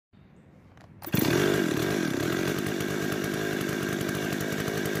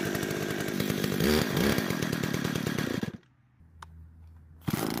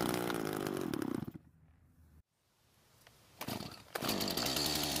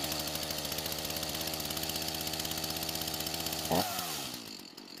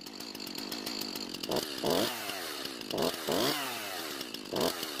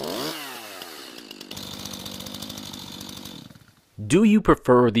Do you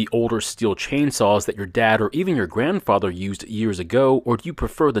prefer the older Stihl chainsaws that your dad or even your grandfather used years ago, or do you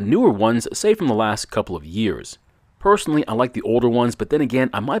prefer the newer ones, say from the last couple of years? Personally, I like the older ones, but then again,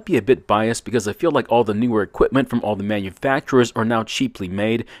 I might be a bit biased because I feel like all the newer equipment from all the manufacturers are now cheaply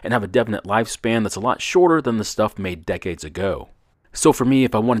made and have a definite lifespan that's a lot shorter than the stuff made decades ago. So for me,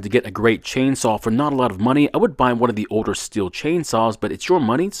 if I wanted to get a great chainsaw for not a lot of money, I would buy one of the older Stihl chainsaws, but it's your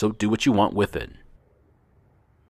money, so do what you want with it.